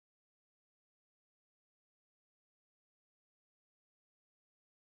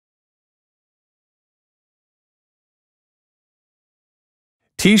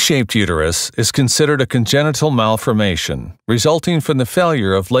T-shaped uterus is considered a congenital malformation resulting from the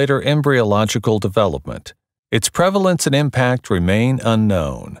failure of later embryological development. Its prevalence and impact remain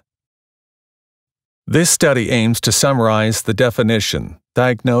unknown. This study aims to summarize the definition,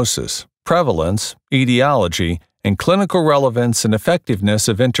 diagnosis, prevalence, etiology, and clinical relevance and effectiveness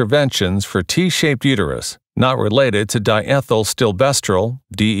of interventions for T-shaped uterus not related to diethylstilbestrol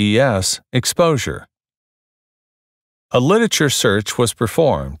 (DES) exposure. A literature search was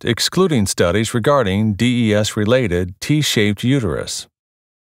performed, excluding studies regarding DES-related T-shaped uterus.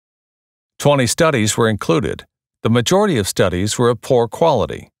 20 studies were included. The majority of studies were of poor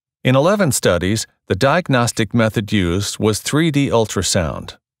quality. In 11 studies, the diagnostic method used was 3D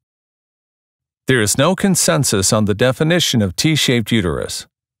ultrasound. There is no consensus on the definition of T-shaped uterus,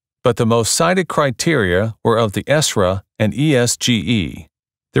 but the most cited criteria were of the ESRA and ESGE.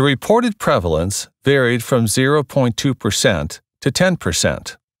 The reported prevalence varied from 0.2% to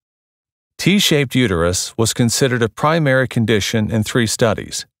 10%. T-shaped uterus was considered a primary condition in 3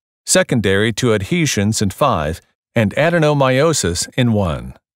 studies, secondary to adhesions in 5, and adenomyosis in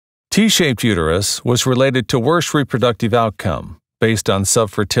 1. T-shaped uterus was related to worse reproductive outcome based on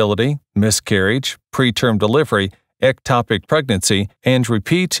subfertility, miscarriage, preterm delivery, ectopic pregnancy, and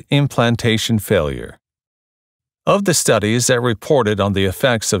repeat implantation failure. Of the studies that reported on the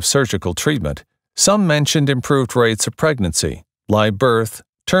effects of surgical treatment, some mentioned improved rates of pregnancy, live birth,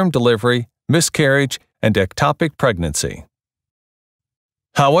 term delivery, miscarriage, and ectopic pregnancy.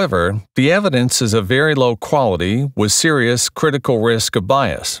 However, the evidence is of very low quality with serious critical risk of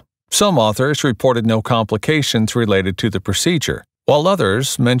bias. Some authors reported no complications related to the procedure, while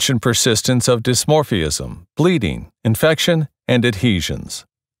others mentioned persistence of dysmorphism, bleeding, infection, and adhesions.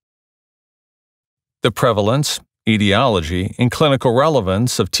 The prevalence, etiology, and clinical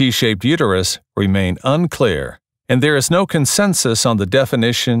relevance of T-shaped uterus remain unclear, and there is no consensus on the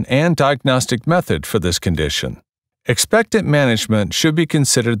definition and diagnostic method for this condition. Expectant management should be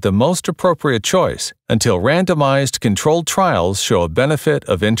considered the most appropriate choice until randomized controlled trials show a benefit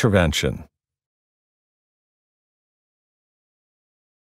of intervention.